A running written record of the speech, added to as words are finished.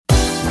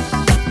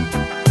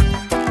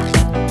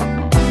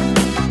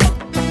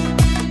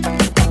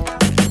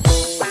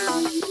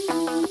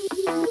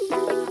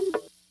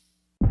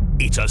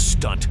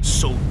stunt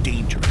so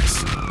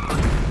dangerous,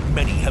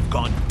 many have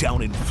gone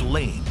down in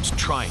flames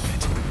trying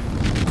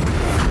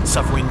it,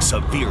 suffering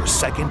severe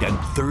second and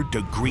third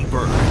degree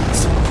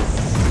burns.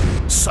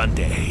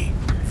 Sunday,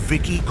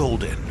 Vicki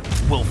Golden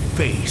will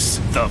face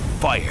the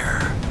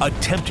fire,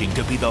 attempting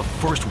to be the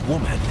first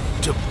woman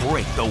to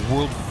break the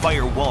world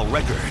firewall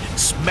record,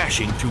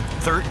 smashing through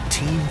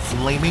 13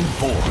 flaming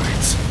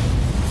boards.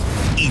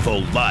 Evil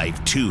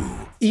Live 2.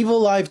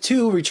 Evil Live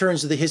 2 returns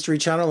to the History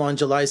Channel on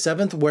July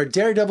 7th, where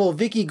Daredevil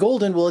Vicki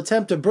Golden will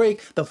attempt to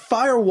break the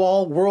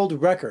firewall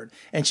world record.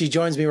 And she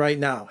joins me right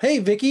now. Hey,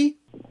 Vicki.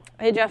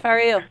 Hey, Jeff, how are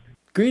you?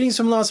 Greetings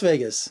from Las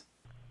Vegas.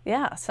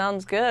 Yeah,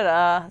 sounds good.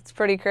 It's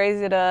pretty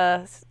crazy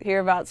to hear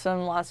about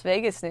some Las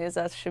Vegas news.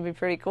 That should be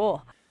pretty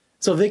cool.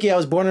 So, Vicki, I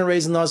was born and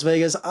raised in Las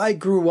Vegas. I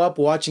grew up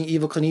watching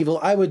Evel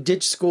Knievel. I would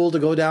ditch school to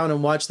go down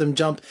and watch them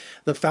jump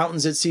the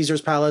fountains at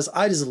Caesar's Palace.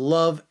 I just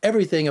love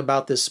everything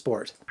about this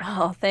sport.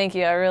 Oh, thank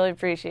you. I really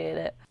appreciate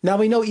it. Now,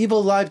 we know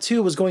Evil Live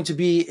 2 was going to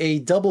be a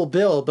double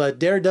bill, but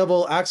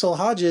Daredevil Axel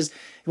Hodges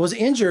was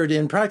injured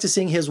in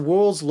practicing his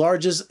world's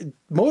largest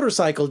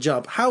motorcycle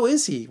jump. How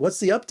is he?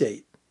 What's the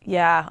update?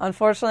 Yeah,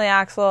 unfortunately,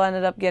 Axel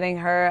ended up getting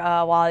hurt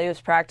while he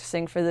was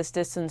practicing for this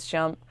distance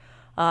jump.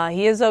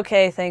 He is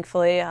okay,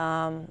 thankfully.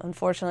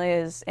 Unfortunately,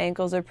 his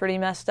ankles are pretty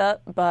messed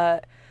up,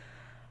 but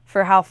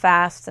for how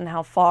fast and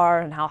how far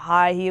and how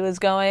high he was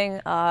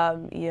going,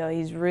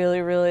 he's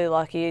really, really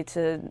lucky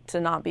to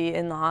not be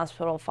in the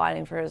hospital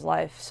fighting for his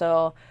life.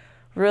 So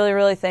really,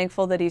 really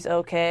thankful that he's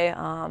okay.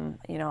 I'm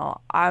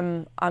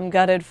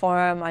gutted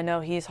for him. I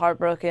know he's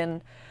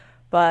heartbroken.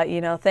 But,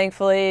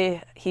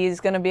 thankfully,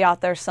 he's going to be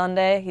out there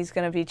Sunday. He's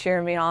going to be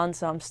cheering me on,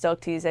 so I'm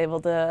stoked he's able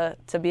to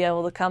be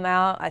able to come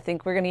out. I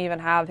think we're going to even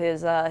have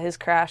his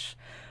crash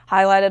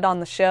highlighted on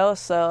the show,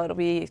 so it'll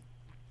be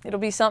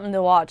something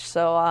to watch.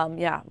 So,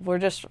 we're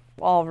just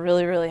all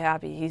really, really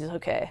happy he's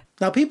okay.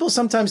 Now, people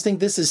sometimes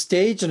think this is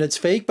staged and it's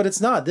fake, but it's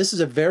not. This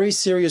is a very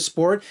serious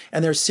sport,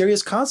 and there's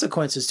serious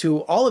consequences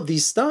to all of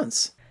these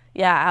stunts.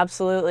 Yeah,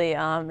 absolutely.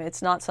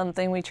 It's not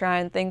something we try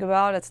and think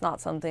about. It's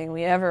not something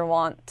we ever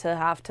want to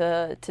have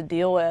to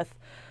deal with.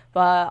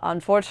 But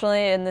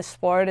unfortunately, in this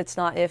sport, it's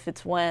not if,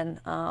 it's when.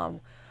 I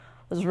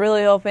was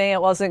really hoping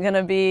it wasn't going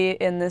to be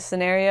in this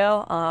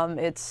scenario.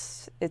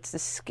 It's a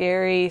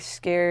scary,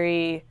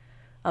 scary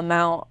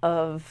amount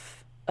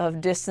of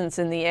distance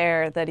in the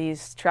air that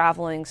he's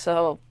traveling.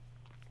 So,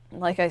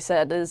 like I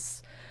said,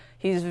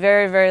 he's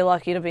very, very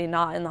lucky to be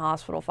not in the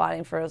hospital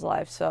fighting for his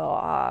life.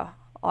 So,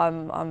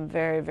 I'm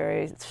very,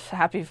 very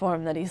happy for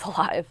him that he's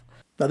alive.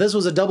 Now, this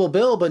was a double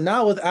bill, but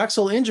now with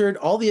Axel injured,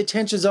 all the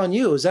attention's on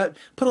you. Does that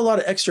put a lot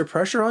of extra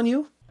pressure on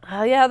you?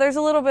 Yeah, there's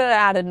a little bit of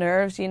added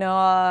nerves.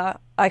 I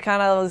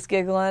kind of was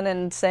giggling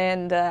and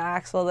saying to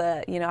Axel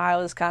that, I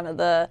was kind of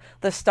the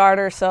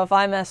starter. So if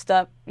I messed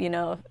up,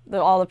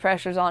 all the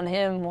pressure's on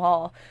him.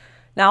 Well,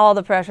 now all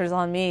the pressure's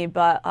on me.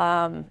 But,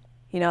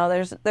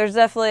 there's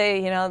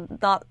definitely,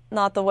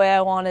 not the way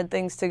I wanted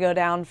things to go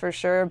down for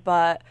sure.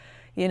 But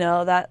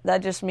that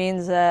just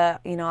means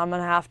that, I'm going to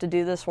have to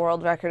do this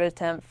world record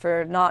attempt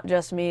for not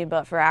just me,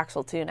 but for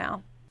Axel too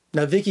now.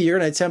 Now, Vicki, you're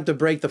going to attempt to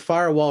break the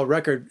firewall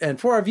record. And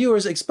for our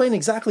viewers, explain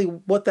exactly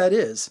what that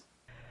is.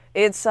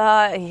 It's,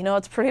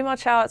 it's pretty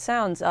much how it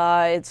sounds.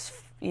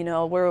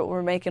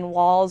 We're making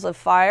walls of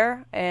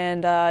fire,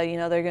 and,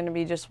 they're going to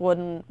be just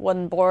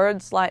wooden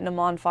boards, lighting them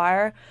on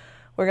fire.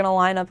 We're going to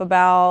line up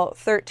about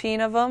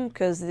 13 of them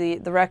because the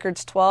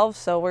record's 12,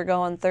 so we're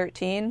going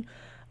 13.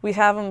 We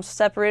have them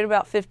separated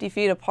about 50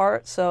 feet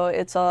apart, so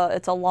it's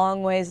a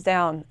long ways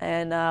down,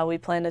 and we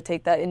plan to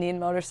take that Indian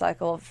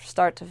motorcycle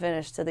start to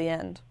finish to the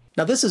end.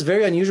 Now, this is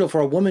very unusual for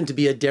a woman to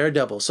be a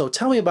daredevil, so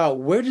tell me about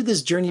where did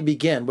this journey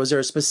begin? Was there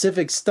a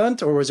specific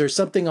stunt, or was there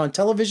something on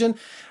television?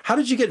 How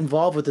did you get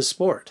involved with the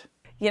sport?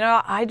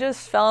 I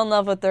just fell in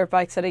love with dirt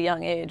bikes at a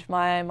young age.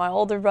 My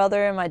older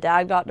brother and my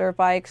dad got dirt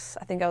bikes.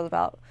 I think I was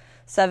about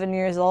 7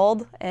 years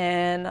old,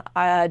 and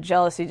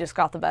jealousy just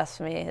got the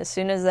best of me. As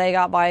soon as they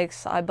got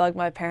bikes, I bugged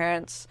my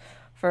parents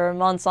for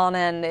months on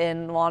end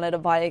and wanted a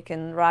bike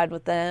and ride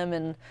with them.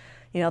 And,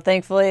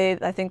 thankfully,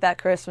 I think that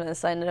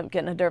Christmas I ended up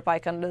getting a dirt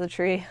bike under the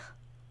tree.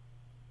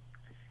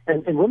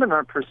 And women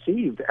aren't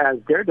perceived as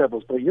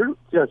daredevils, but you're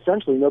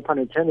essentially, no pun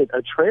intended,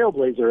 a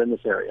trailblazer in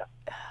this area.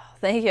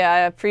 Thank you. I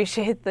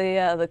appreciate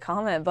the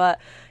comment, but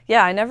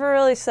yeah, I never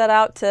really set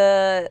out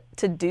to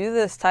do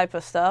this type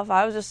of stuff. I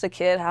was just a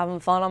kid having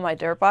fun on my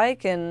dirt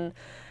bike, and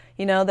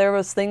there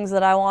was things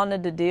that I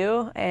wanted to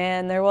do,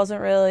 and there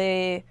wasn't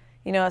really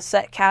a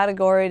set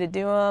category to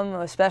do them,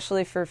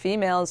 especially for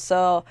females.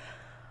 So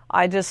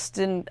I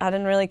didn't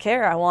really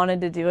care. I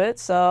wanted to do it,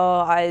 so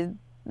I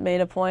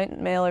made a point,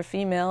 male or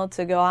female,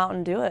 to go out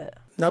and do it.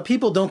 Now,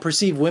 people don't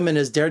perceive women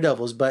as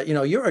daredevils, but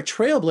you're a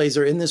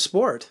trailblazer in this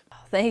sport.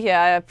 Thank you.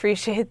 I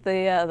appreciate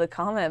the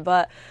comment,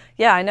 but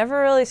yeah, I never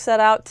really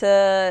set out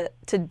to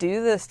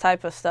do this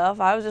type of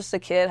stuff. I was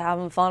just a kid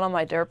having fun on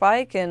my dirt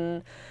bike,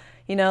 and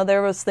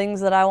there was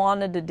things that I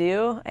wanted to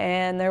do,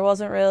 and there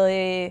wasn't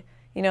really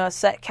a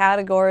set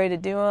category to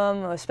do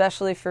them,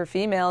 especially for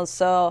females.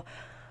 So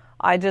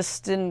I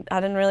didn't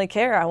really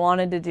care. I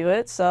wanted to do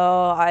it, so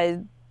I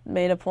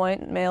made a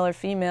point, male or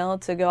female,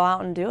 to go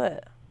out and do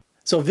it.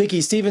 So, Vicky,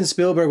 Steven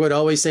Spielberg would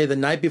always say the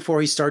night before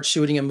he starts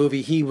shooting a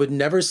movie, he would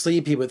never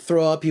sleep. He would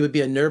throw up. He would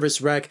be a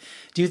nervous wreck.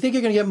 Do you think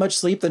you're going to get much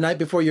sleep the night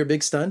before your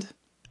big stunt?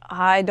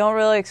 I don't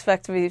really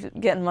expect to be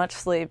getting much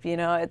sleep. You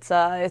know, it's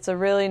a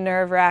really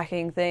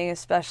nerve-wracking thing,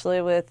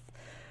 especially with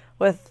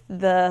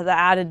the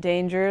added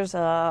dangers.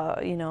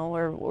 You know,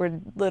 we're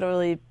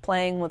literally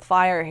playing with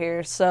fire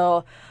here,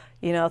 so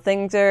you know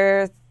things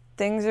are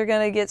going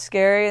to get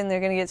scary, and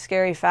they're going to get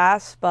scary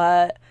fast.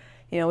 But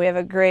you know, we have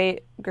a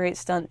great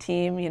stunt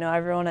team. You know,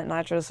 everyone at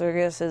Nitro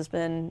Circus has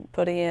been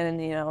putting in,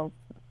 you know,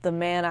 the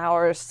man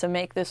hours to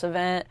make this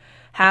event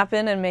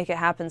happen and make it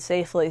happen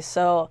safely.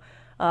 So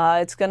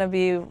it's going to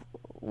be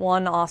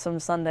one awesome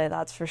Sunday,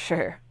 that's for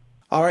sure.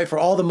 All right, for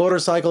all the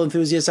motorcycle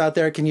enthusiasts out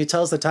there, can you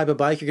tell us the type of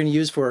bike you're going to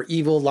use for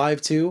EVO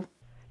Live 2?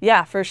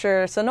 Yeah, for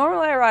sure. So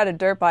normally I ride a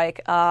dirt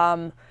bike,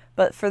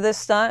 but for this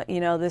stunt,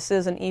 you know, this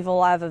is an EVO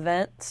Live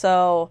event.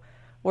 So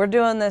we're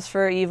doing this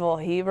for Evil.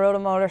 He rode a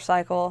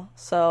motorcycle,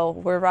 so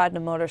we're riding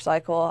a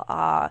motorcycle.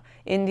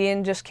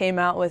 Indian just came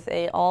out with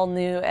a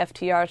all-new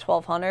FTR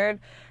 1200.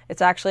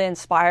 It's actually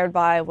inspired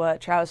by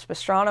what Travis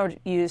Pastrana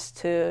used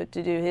to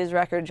do his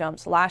record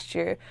jumps last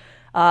year,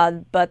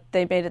 but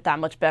they made it that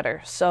much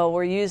better. So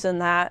we're using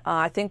that.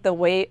 I think the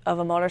weight of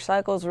a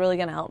motorcycle is really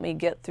going to help me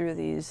get through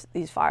these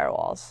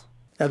firewalls.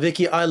 Now,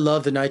 Vicky, I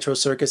love the Nitro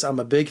Circus. I'm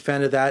a big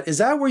fan of that. Is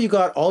that where you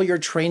got all your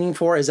training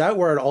for? Is that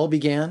where it all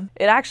began?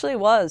 It actually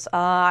was.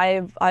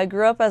 I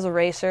grew up as a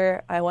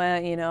racer. I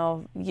went, you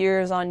know,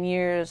 years on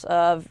years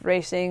of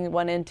racing,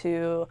 went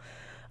into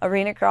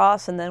Arena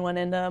Cross and then went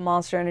into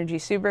Monster Energy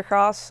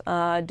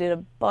Supercross. Did a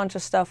bunch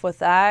of stuff with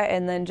that,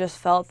 and then just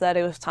felt that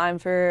it was time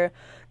for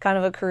kind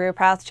of a career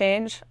path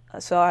change.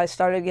 So I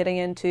started getting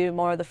into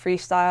more of the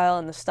freestyle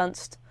and the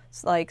stunts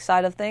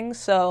side of things.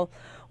 So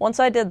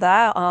once I did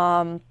that,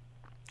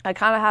 I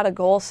kind of had a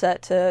goal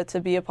set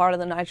to be a part of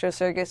the Nitro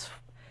Circus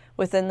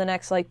within the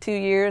next 2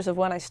 years of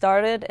when I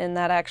started, and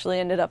that actually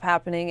ended up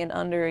happening in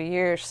under a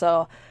year.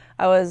 So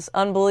I was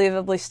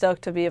unbelievably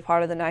stoked to be a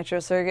part of the Nitro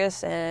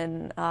Circus,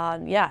 and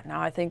yeah, now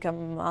I think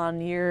I'm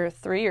on year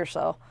 3 or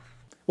so.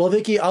 Well,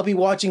 Vicky, I'll be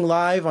watching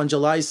live on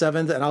July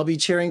 7th, and I'll be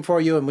cheering for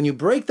you. And when you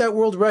break that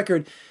world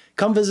record,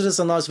 come visit us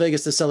in Las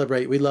Vegas to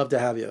celebrate. We'd love to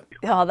have you.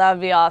 Oh, that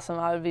would be awesome.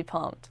 I would be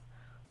pumped.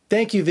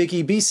 Thank you,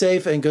 Vicky. Be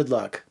safe and good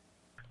luck.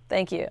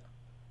 Thank you.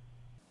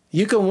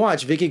 You can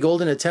watch Vicky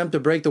Golden attempt to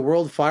break the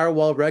world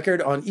firewall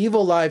record on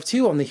EVO Live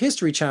 2 on the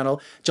History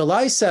Channel,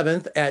 July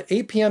 7th at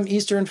 8 p.m.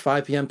 Eastern,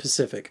 5 p.m.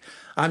 Pacific.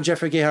 I'm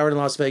Jeffrey K. Howard in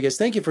Las Vegas.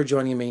 Thank you for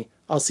joining me.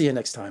 I'll see you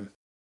next time.